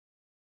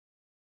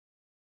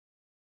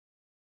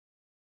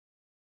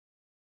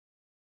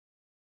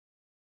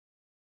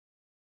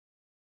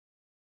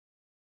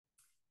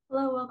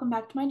Hello, welcome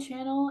back to my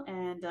channel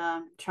and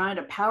trying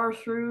to power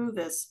through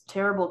this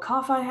terrible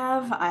cough I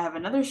have. I have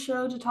another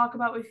show to talk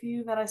about with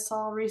you that I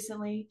saw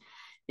recently.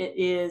 It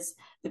is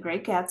The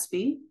Great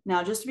Gatsby.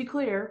 Now, just to be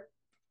clear,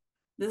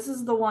 this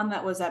is the one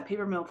that was at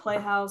Papermill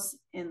Playhouse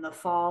in the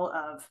fall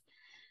of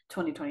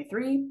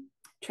 2023,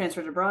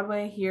 transferred to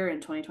Broadway here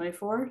in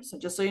 2024. So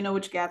just so you know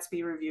which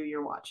Gatsby review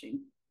you're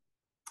watching.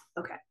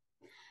 Okay,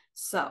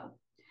 so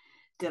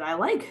did I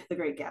like The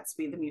Great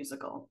Gatsby, the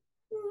musical?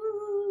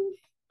 Mm,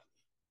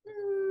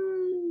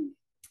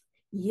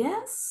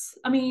 Yes.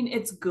 I mean,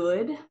 it's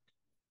good,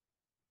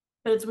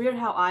 but it's weird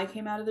how I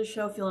came out of the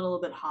show feeling a little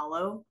bit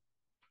hollow.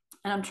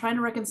 And I'm trying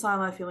to reconcile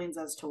my feelings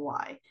as to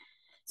why.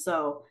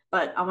 So,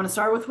 but I want to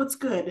start with what's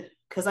good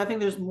because I think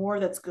there's more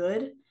that's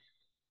good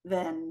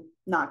than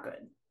not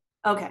good.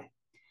 Okay.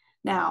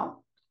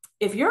 Now,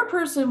 if you're a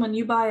person when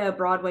you buy a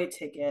Broadway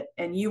ticket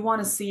and you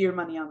want to see your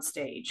money on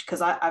stage,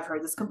 because I've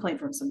heard this complaint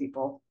from some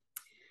people,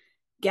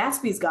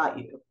 Gatsby's got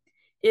you.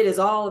 It is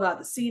all about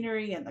the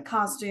scenery and the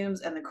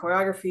costumes and the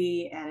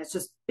choreography, and it's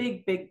just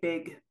big, big,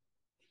 big,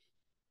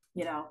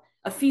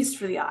 a feast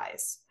for the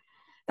eyes.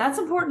 That's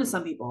important to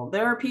some people.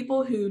 There are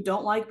people who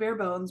don't like bare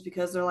bones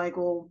because they're like,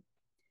 well,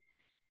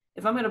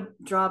 if I'm going to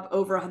drop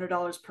over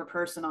 $100 per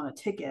person on a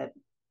ticket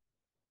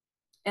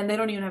and they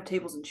don't even have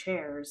tables and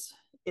chairs,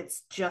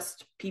 it's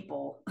just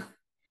people.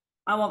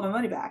 I want my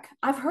money back.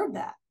 I've heard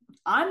that.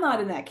 I'm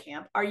not in that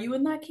camp. Are you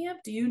in that camp?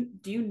 Do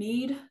you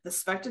need the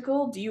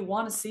spectacle? Do you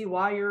want to see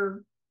why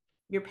you're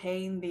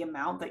paying the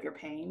amount that you're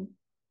paying?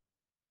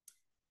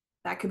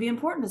 That could be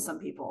important to some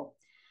people.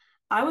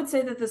 I would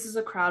say that this is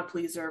a crowd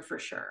pleaser for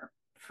sure,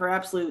 for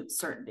absolute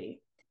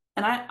certainty.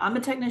 And I'm a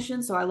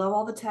technician, so I love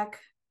all the tech.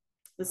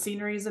 The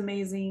scenery is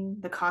amazing.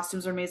 The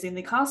costumes are amazing.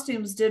 The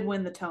costumes did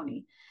win the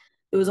Tony.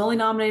 It was only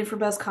nominated for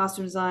best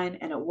costume design,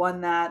 and it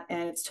won that,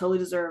 and it's totally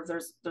deserved.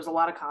 There's a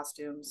lot of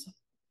costumes,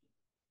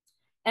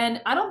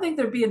 and I don't think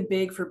they're being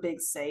big for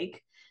big's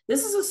sake.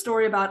 This is a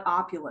story about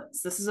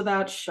opulence. This is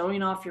about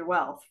showing off your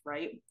wealth,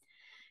 right?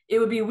 It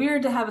would be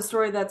weird to have a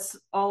story that's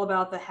all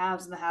about the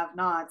haves and the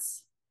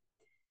have-nots,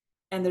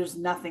 and there's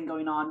nothing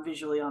going on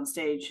visually on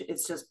stage.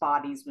 It's just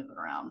bodies moving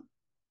around.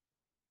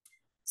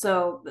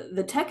 So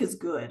the tech is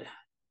good.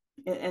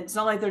 And it's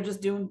not like they're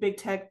just doing big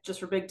tech just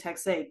for big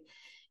tech's sake.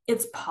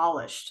 It's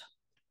polished.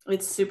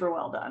 It's super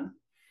well done.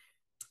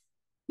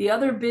 The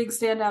other big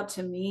standout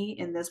to me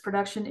in this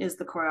production is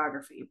the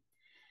choreography.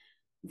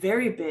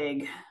 Very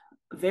big,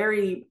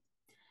 very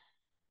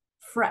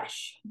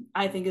fresh,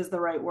 I think is the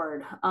right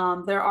word.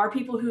 There are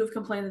people who have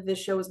complained that this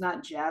show is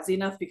not jazzy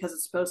enough because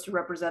it's supposed to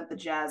represent the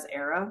jazz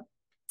era.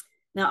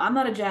 Now, I'm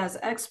not a jazz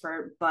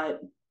expert,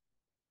 but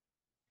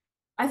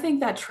I think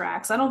that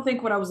tracks. I don't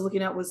think what I was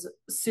looking at was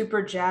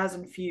super jazz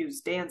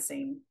infused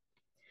dancing,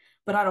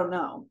 but I don't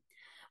know.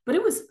 But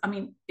it was, I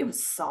mean, it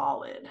was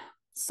solid,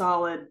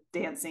 solid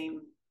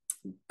dancing.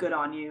 Good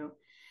on you.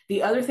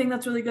 The other thing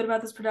that's really good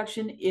about this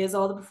production is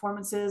all the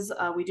performances.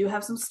 We do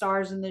have some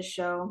stars in this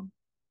show.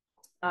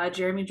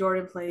 Jeremy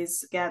Jordan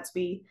plays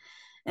Gatsby,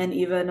 and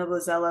Eva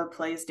Noblezella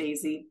plays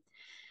Daisy.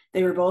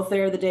 They were both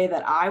there the day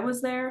that I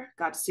was there.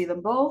 Got to see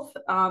them both,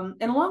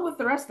 and along with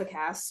the rest of the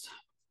cast.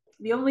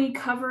 The only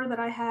cover that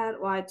I had,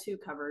 well, I had two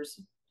covers.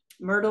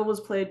 Myrtle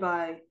was played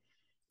by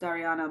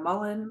Dariana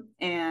Mullen,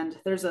 and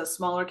there's a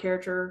smaller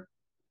character.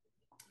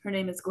 Her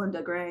name is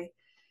Glinda Gray.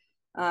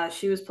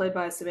 She was played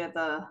by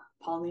Samantha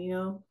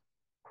Paulino.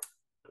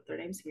 Put their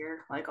names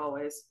here, like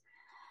always.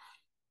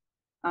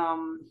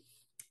 Um,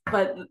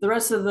 but the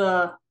rest of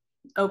the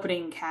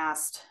opening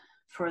cast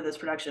for this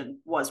production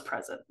was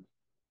present.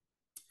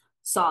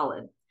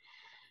 Solid.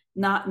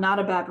 Not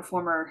a bad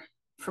performer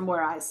from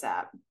where I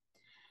sat.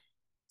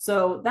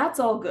 So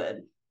that's all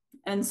good.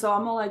 And so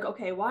I'm all like,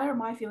 okay, why are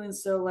my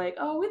feelings so like,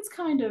 oh, it's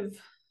kind of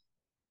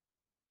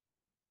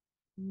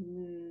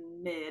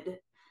mid?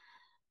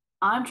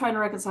 I'm trying to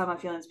reconcile my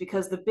feelings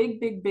because the big,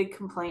 big, big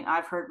complaint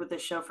I've heard with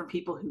this show from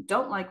people who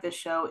don't like this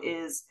show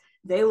is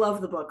they love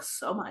the book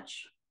so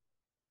much.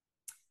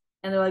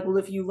 And they're like, well,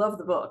 if you love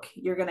the book,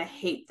 you're going to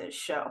hate this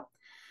show.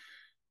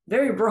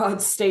 Very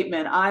broad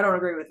statement. I don't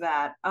agree with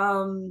that.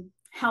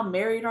 How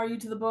married are you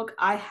to the book?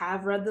 I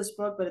have read this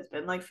book, but it's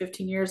been like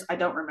 15 years. I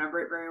don't remember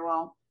it very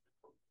well.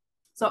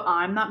 So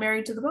I'm not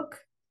married to the book.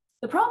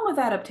 The problem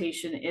with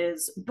adaptation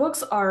is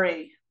books are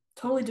a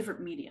totally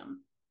different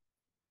medium.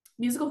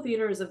 Musical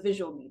theater is a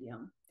visual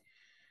medium.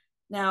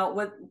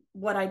 Now,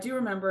 what I do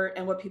remember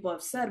and what people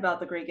have said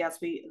about The Great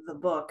Gatsby, the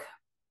book,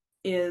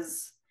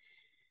 is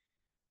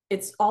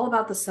it's all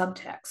about the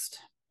subtext.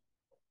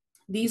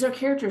 These are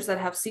characters that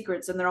have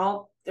secrets and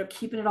they're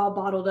keeping it all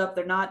bottled up.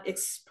 They're not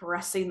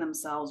expressing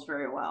themselves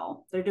very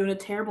well. They're doing a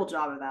terrible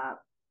job of that.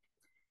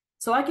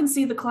 So I can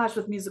see the clash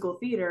with musical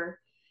theater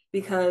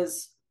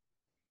because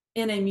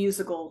in a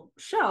musical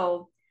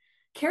show,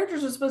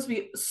 characters are supposed to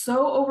be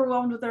so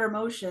overwhelmed with their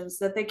emotions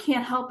that they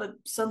can't help but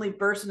suddenly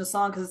burst into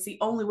song because it's the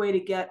only way to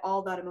get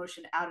all that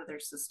emotion out of their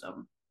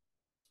system.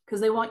 Because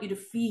they want you to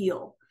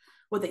feel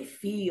what they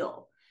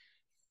feel.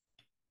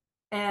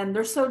 And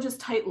they're so just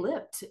tight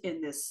lipped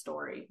in this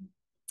story.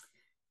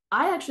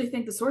 I actually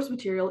think the source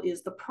material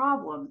is the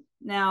problem.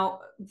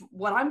 Now,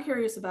 what I'm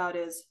curious about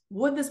is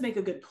would this make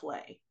a good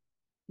play?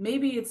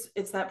 Maybe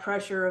it's that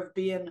pressure of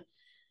being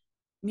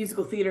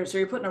musical theater, so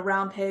you're putting a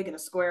round peg in a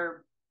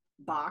square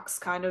box,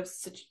 kind of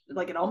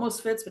like it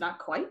almost fits, but not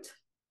quite.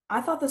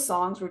 I thought the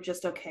songs were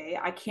just okay.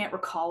 I can't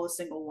recall a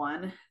single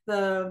one.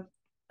 The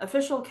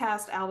official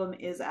cast album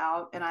is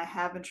out, and I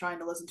have been trying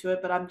to listen to it,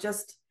 but I'm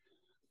just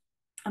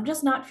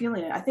not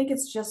feeling it. I think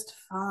it's just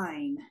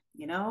fine,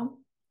 you know?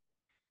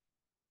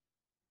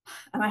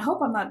 And I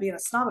hope I'm not being a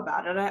snob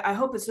about it. I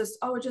hope it's just,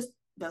 oh, it just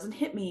doesn't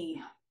hit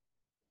me.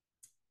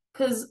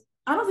 Because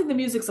I don't think the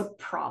music's a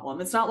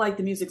problem. It's not like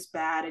the music's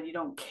bad and you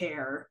don't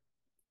care.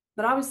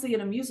 But obviously,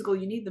 in a musical,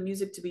 you need the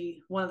music to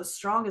be one of the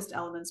strongest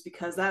elements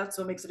because that's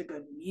what makes it a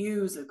good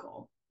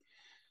musical.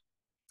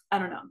 I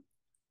don't know.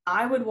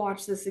 I would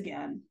watch this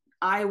again.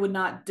 I would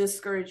not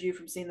discourage you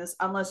from seeing this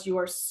unless you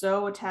are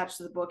so attached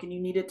to the book and you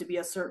need it to be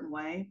a certain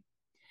way.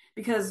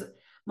 Because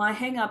my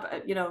hang up,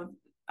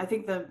 I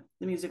think the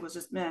music was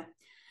just meh.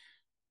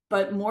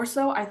 But more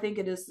so, I think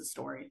it is the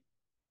story.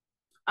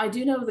 I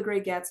do know The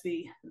Great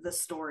Gatsby, the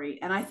story,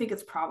 and I think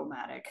it's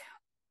problematic,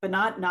 but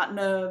not in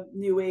a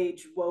new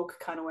age woke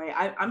kind of way.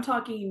 I'm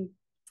talking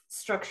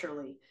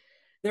structurally.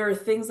 There are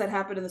things that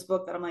happen in this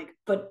book that I'm like,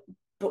 but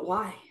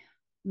why?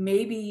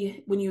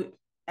 Maybe when you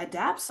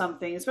adapt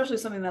something, especially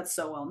something that's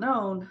so well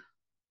known,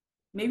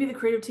 maybe the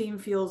creative team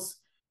feels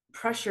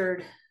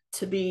pressured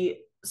to be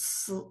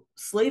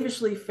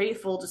slavishly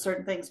faithful to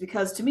certain things.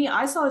 Because to me,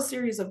 I saw a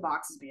series of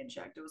boxes being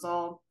checked. It was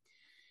all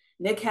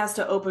Nick has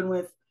to open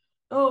with,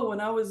 "Oh,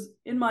 when I was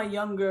in my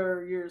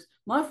younger years,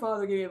 my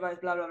father gave me advice."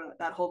 Blah blah blah.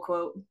 That whole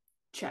quote,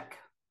 check.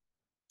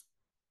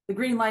 The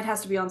green light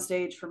has to be on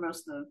stage for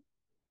most of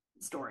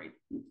the story.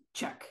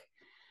 Check.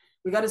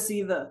 We got to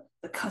see the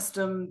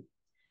custom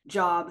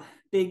job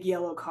big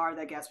yellow car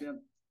that Gatsby.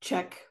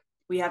 Check.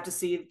 We have to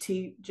see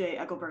T.J.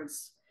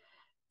 Ecclebird's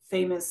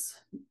famous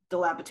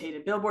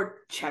dilapidated billboard.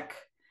 Check.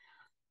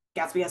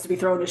 Gatsby has to be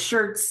throwing his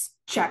shirts.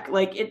 Check.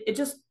 Like it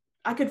just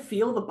I could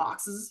feel the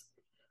boxes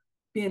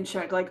being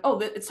checked. Like, oh,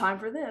 it's time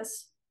for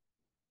this.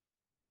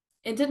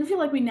 It didn't feel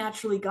like we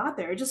naturally got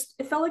there.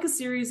 It felt like a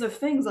series of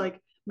things. Like,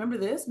 remember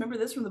this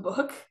from the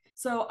book.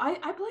 So I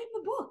blame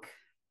the book,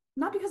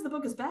 not because the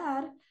book is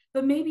bad,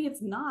 but maybe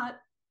it's not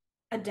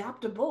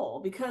adaptable.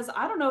 Because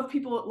I don't know if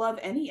people love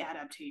any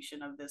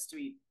adaptation of this. To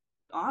be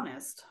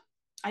honest,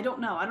 I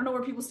don't know. I don't know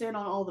where people stand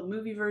on all the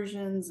movie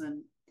versions,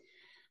 and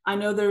I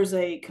know there's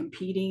a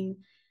competing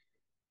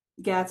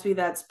Gatsby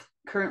that's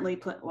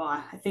currently well,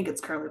 I think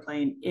it's currently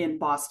playing in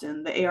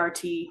Boston. The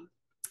ART,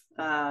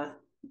 I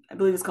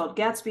believe it's called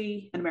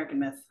Gatsby, an American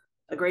Myth,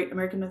 a great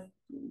American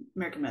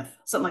Myth,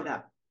 something like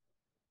that.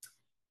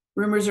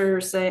 Rumors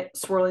are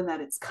swirling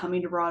that it's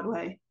coming to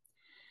Broadway.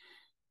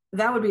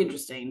 That would be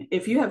interesting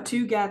if you have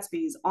two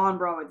Gatsbys on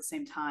Broadway at the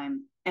same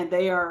time, and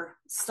they are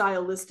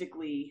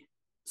stylistically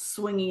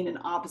swinging in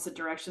opposite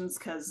directions.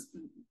 Because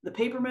the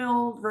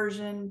papermill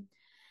version,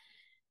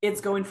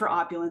 it's going for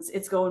opulence,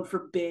 it's going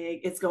for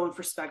big, it's going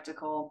for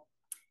spectacle.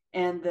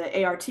 And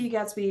the ART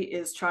Gatsby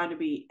is trying to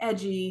be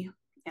edgy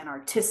and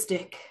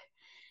artistic.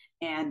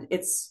 And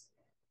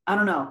I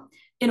don't know.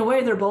 In a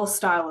way, they're both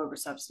style over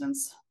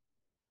substance,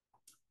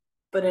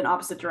 but in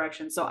opposite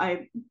directions. So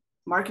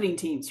marketing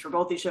teams for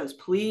both these shows,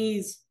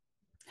 please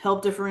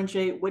help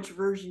differentiate which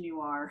version you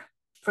are.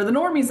 For the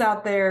normies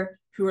out there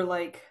who are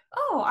like,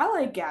 oh, I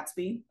like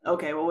Gatsby.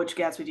 Okay, well, which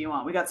Gatsby do you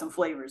want? We got some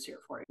flavors here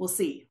for you. We'll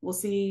see. We'll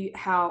see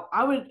how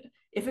I would,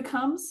 if it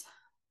comes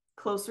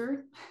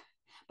closer,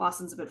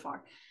 Boston's a bit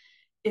far.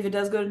 If it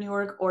does go to New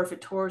York or if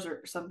it tours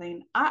or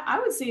something, I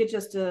would see it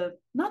just to,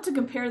 not to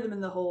compare them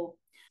in the whole,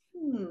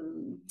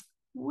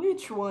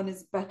 which one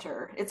is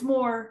better? It's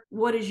more,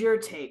 what is your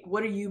take?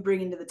 What are you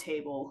bringing to the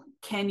table?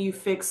 Can you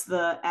fix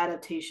the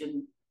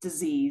adaptation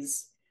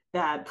disease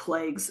that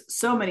plagues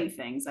so many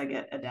things that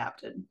get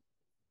adapted?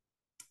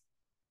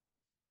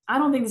 I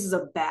don't think this is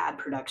a bad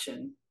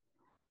production.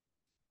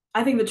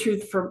 I think the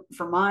truth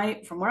from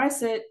where I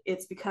sit,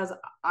 it's because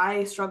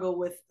I struggle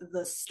with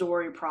the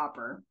story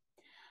proper.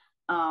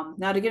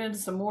 Now to get into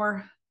some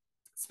more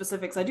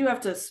specifics, I do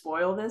have to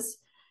spoil this.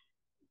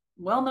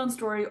 Well-known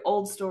story,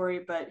 old story,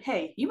 but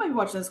hey, you might be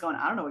watching this going,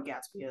 I don't know what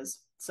Gatsby is.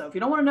 So if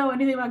you don't want to know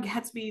anything about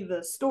Gatsby,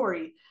 the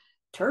story,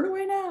 turn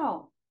away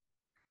now.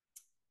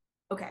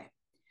 Okay.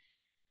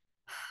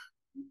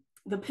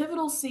 The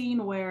pivotal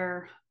scene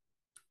where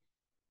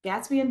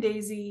Gatsby and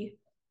Daisy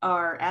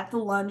are at the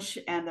lunch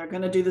and they're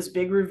going to do this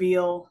big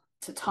reveal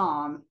to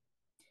Tom,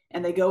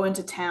 and they go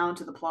into town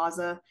to the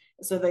plaza.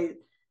 So they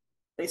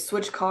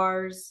switch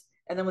cars,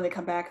 and then when they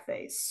come back,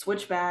 they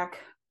switch back.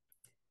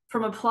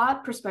 From a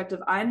plot perspective,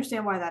 I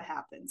understand why that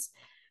happens.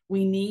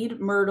 We need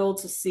Myrtle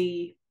to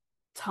see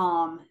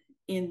Tom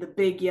in the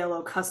big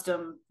yellow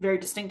custom, very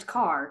distinct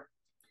car,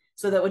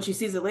 so that when she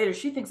sees it later,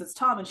 she thinks it's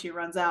Tom and she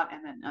runs out,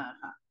 and then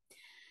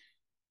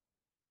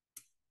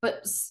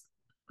But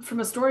from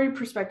a story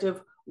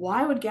perspective,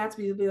 why would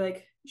Gatsby be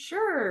like,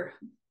 sure,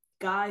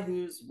 guy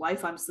whose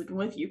wife I'm sleeping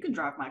with, you can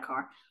drive my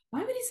car?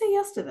 Why would he say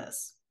yes to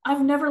this?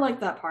 I've never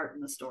liked that part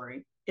in the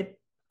story. It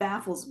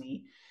baffles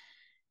me.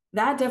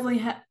 That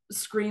definitely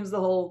screams the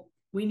whole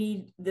we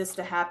need this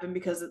to happen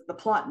because the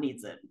plot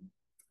needs it,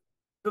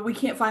 but we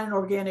can't find an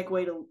organic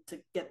way to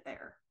get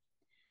there.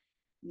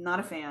 Not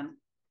a fan.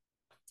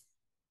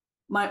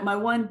 My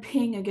one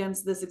ping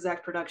against this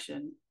exact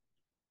production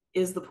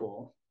is the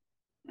pool,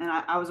 and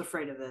I was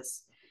afraid of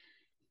this.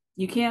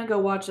 You can't go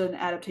watch an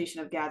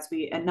adaptation of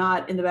Gatsby and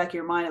not in the back of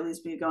your mind at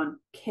least be going,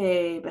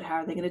 okay, but how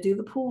are they going to do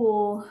the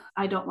pool?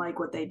 I don't like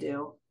what they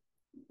do.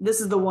 This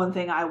is the one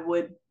thing I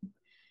would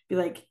be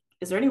like,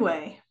 is there any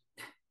way?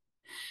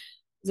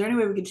 Is there any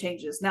way we can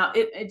change this? Now,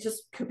 it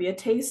just could be a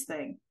taste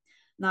thing.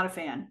 Not a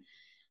fan.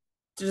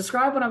 To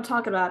describe what I'm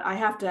talking about, I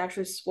have to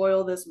actually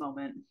spoil this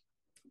moment.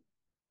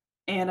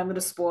 And I'm going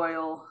to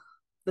spoil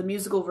the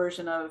musical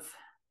version of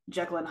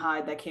Jekyll and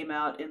Hyde that came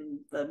out in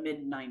the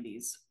mid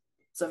 90s.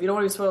 So if you don't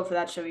want to be spoiled for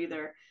that show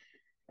either,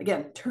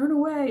 again, turn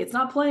away. It's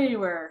not playing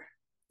anywhere.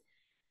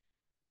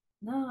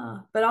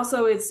 Nah. But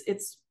also it's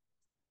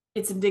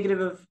indicative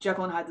of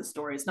Jekyll and Hyde the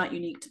story. It's not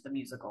unique to the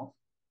musical,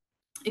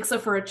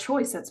 except for a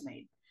choice that's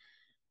made.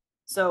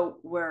 So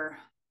we're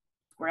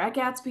at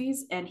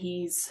Gatsby's and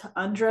he's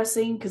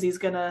undressing because he's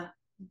gonna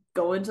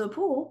go into the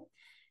pool.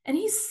 And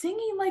he's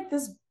singing like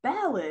this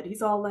ballad.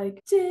 He's all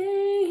like,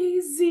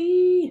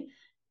 Daisy,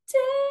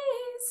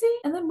 Daisy.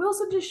 And then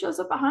Wilson just shows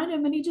up behind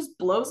him and he just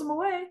blows him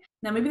away.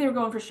 Now, maybe they were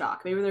going for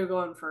shock. Maybe they were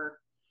going for,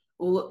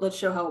 well, let's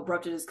show how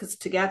abrupt it is. Because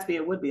to Gatsby,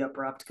 it would be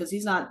abrupt because he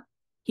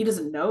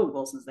doesn't know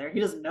Wilson's there.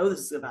 He doesn't know this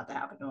is about to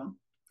happen to him.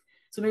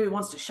 So maybe he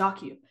wants to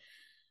shock you.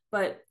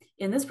 But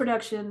in this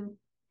production,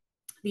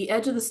 the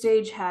edge of the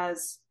stage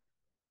has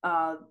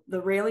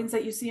the railings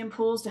that you see in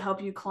pools to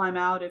help you climb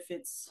out if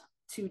it's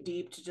too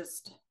deep to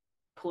just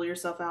pull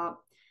yourself out.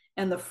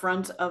 And the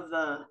front of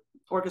the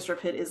orchestra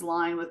pit is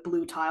lined with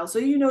blue tile. So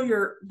you know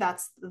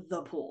that's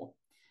the pool.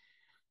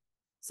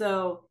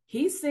 So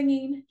he's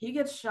singing, he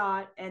gets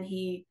shot, and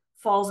he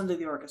falls into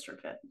the orchestra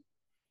pit.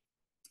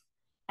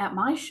 At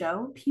my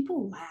show,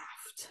 people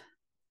laughed.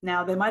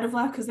 Now, they might have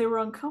laughed because they were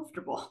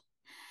uncomfortable,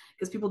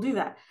 because people do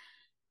that.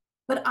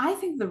 But I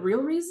think the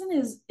real reason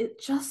is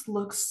it just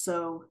looks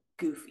so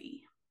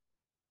goofy.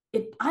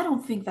 I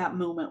don't think that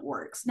moment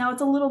works. Now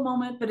it's a little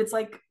moment, but it's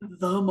like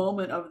the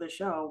moment of the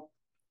show.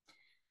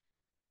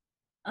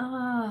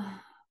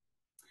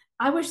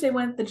 I wish they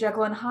went the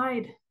Jekyll and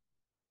Hyde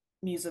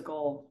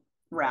musical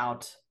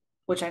route,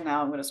 which I'm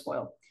going to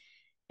spoil.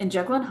 In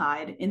Jekyll and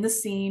Hyde, in the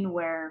scene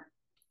where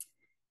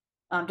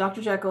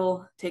Dr.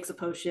 Jekyll takes a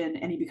potion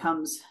and he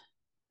becomes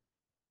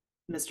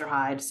Mr.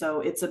 Hyde.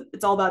 So it's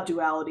all about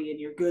duality and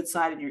your good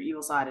side and your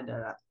evil side and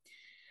da.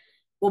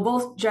 Well,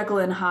 both Jekyll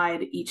and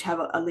Hyde each have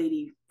a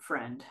lady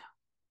friend.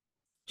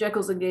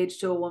 Jekyll's engaged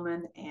to a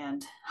woman,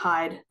 and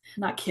Hyde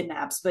not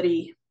kidnaps, but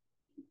he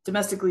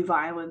domestically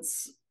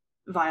violates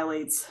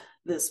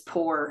this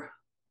poor,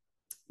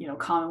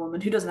 common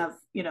woman who doesn't have,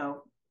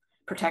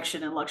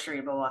 protection and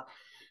luxury, blah blah.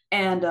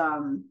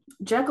 And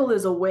Jekyll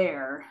is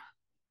aware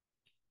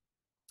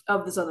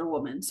of this other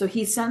woman, so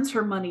he sends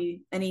her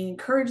money and he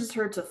encourages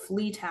her to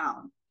flee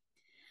town,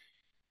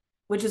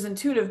 which is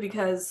intuitive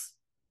because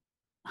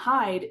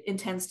Hyde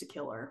intends to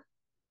kill her.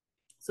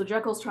 So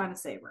Jekyll's trying to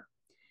save her.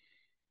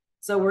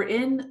 So we're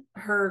in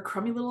her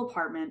crummy little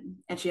apartment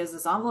and she has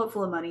this envelope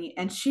full of money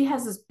and she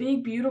has this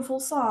big, beautiful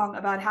song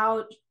about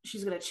how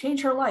she's going to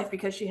change her life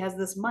because she has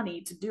this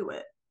money to do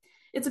it.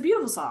 It's a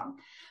beautiful song,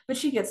 but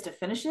she gets to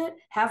finish it,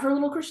 have her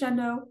little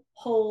crescendo,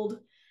 hold,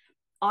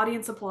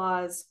 audience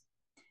applause,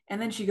 and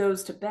then she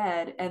goes to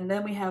bed. And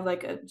then we have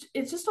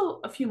it's just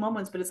a few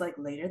moments, but it's like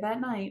later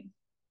that night,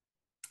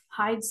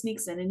 Hyde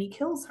sneaks in and he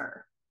kills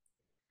her.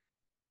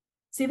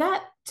 See,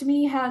 that to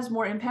me has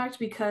more impact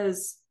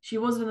because she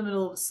wasn't in the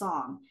middle of a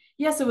song.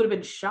 Yes, it would have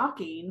been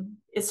shocking.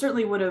 It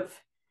certainly would have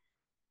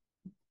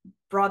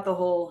brought the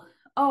whole,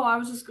 oh, I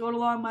was just going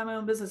along my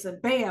own business and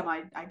bam,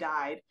 I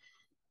died.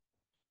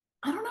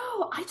 I don't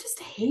know. I just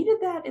hated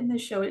that in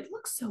this show. It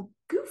looks so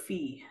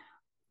goofy.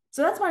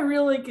 So that's my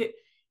real,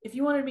 if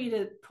you wanted me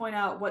to point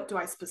out what do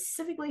I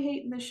specifically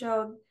hate in this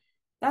show,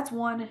 that's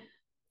one.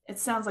 It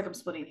sounds like I'm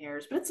splitting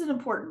hairs, but it's an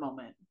important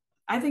moment.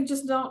 I think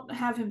just don't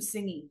have him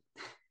singing.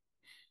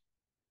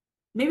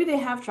 Maybe they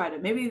have tried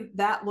it. Maybe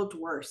that looked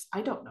worse.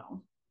 I don't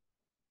know.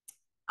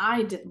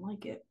 I didn't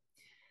like it.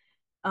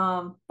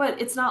 But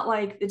it's not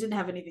like it didn't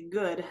have anything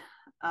good.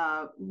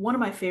 One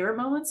of my favorite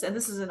moments, and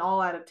this is in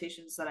all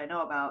adaptations that I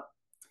know about,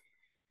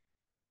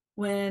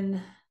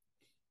 when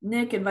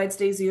Nick invites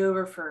Daisy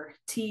over for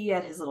tea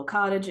at his little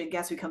cottage and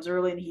Gatsby comes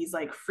early and he's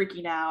like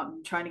freaking out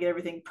and trying to get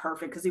everything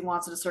perfect because he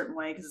wants it a certain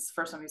way because it's the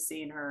first time he's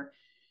seeing her.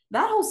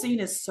 That whole scene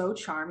is so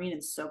charming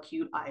and so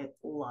cute. I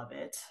love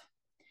it.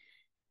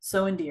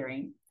 So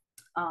endearing.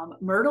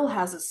 Myrtle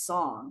has a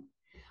song,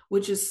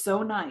 which is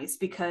so nice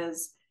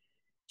because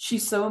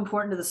she's so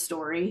important to the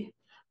story.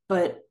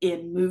 But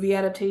in movie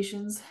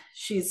adaptations,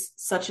 she's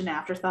such an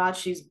afterthought.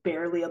 She's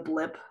barely a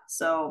blip.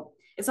 So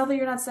it's not that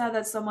you're not sad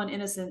that someone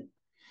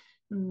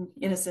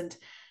innocent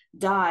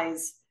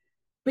dies,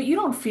 but you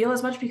don't feel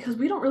as much because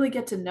we don't really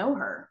get to know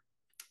her.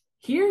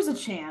 Here's a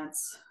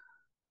chance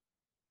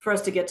for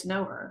us to get to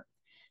know her.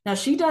 Now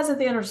she does at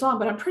the end of her song,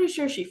 but I'm pretty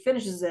sure she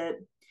finishes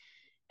it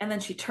and then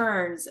she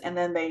turns and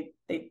then they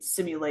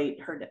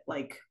simulate her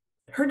like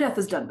her death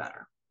is done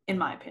better, in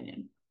my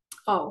opinion.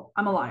 Oh,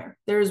 I'm a liar.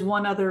 There's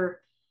one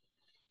other.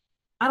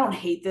 I don't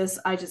hate this.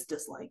 I just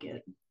dislike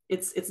it.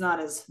 It's not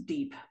as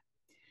deep.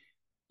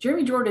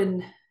 Jeremy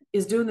Jordan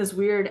is doing this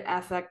weird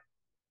affect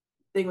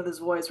thing with his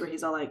voice where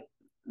he's all like,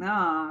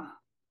 ah,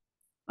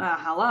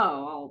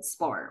 hello, old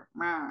sport.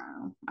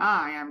 I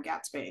am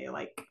Gatsby.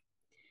 Like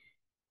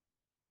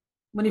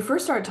when he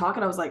first started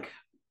talking, I was like,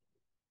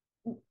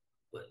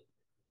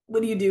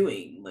 what are you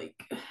doing? Like,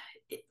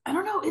 I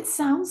don't know. It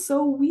sounds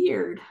so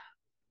weird.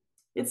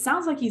 It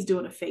sounds like he's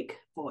doing a fake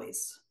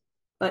voice.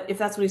 But if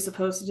that's what he's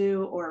supposed to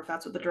do, or if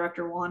that's what the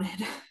director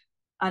wanted,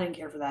 I didn't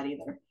care for that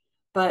either.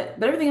 But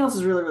everything else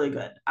is really, really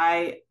good.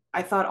 I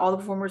thought all the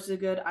performers did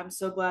good. I'm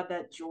so glad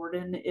that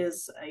Jordan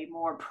is a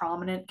more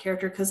prominent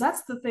character because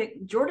that's the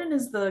thing. Jordan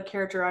is the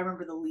character I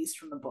remember the least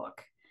from the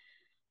book.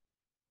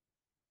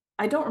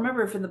 I don't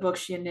remember if in the book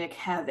she and Nick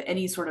have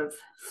any sort of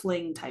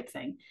fling type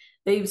thing.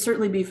 They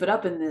certainly beef it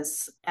up in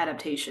this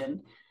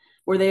adaptation,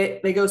 where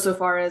they go so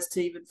far as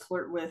to even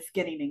flirt with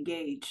getting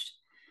engaged.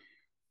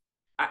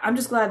 I'm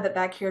just glad that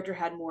that character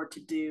had more to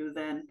do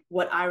than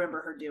what I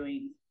remember her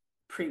doing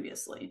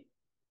previously.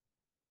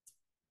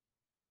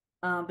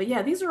 But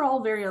yeah, these are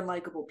all very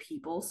unlikable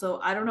people. So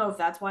I don't know if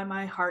that's why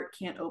my heart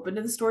can't open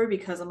to the story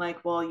because I'm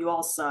like, well, you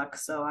all suck.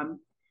 So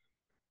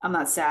I'm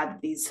not sad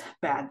that these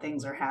bad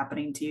things are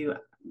happening to you.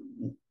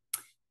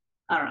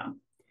 I don't know.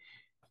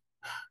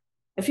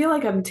 I feel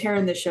like I'm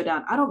tearing this show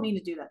down. I don't mean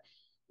to do that.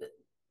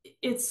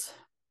 It's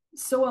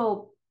so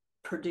well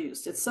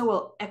produced. It's so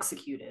well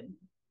executed.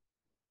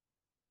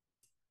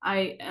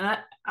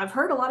 I've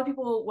heard a lot of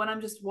people when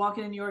I'm just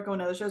walking in New York going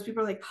to other shows,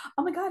 people are like,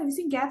 "Oh my God, have you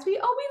seen Gatsby?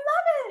 Oh, we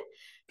love it.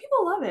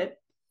 People love it."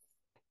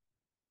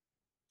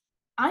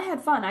 I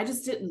had fun. I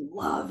just didn't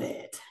love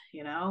it,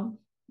 you know?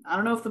 I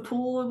don't know if the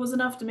pool was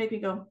enough to make me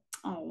go,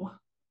 "Oh."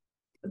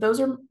 But those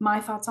are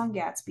my thoughts on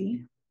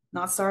Gatsby.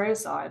 Not sorry I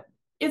saw it.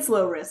 It's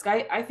low risk.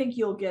 I think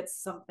you'll get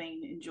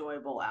something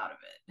enjoyable out of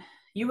it.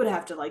 You would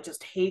have to like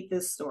just hate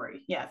this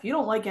story. Yeah, if you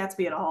don't like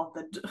Gatsby at all,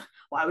 then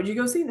why would you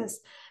go see this?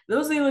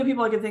 Those are the only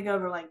people I can think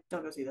of are like,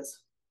 don't go see this.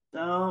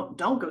 Don't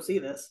go see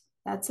this.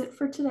 That's it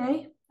for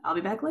today. I'll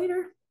be back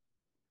later.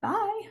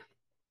 Bye.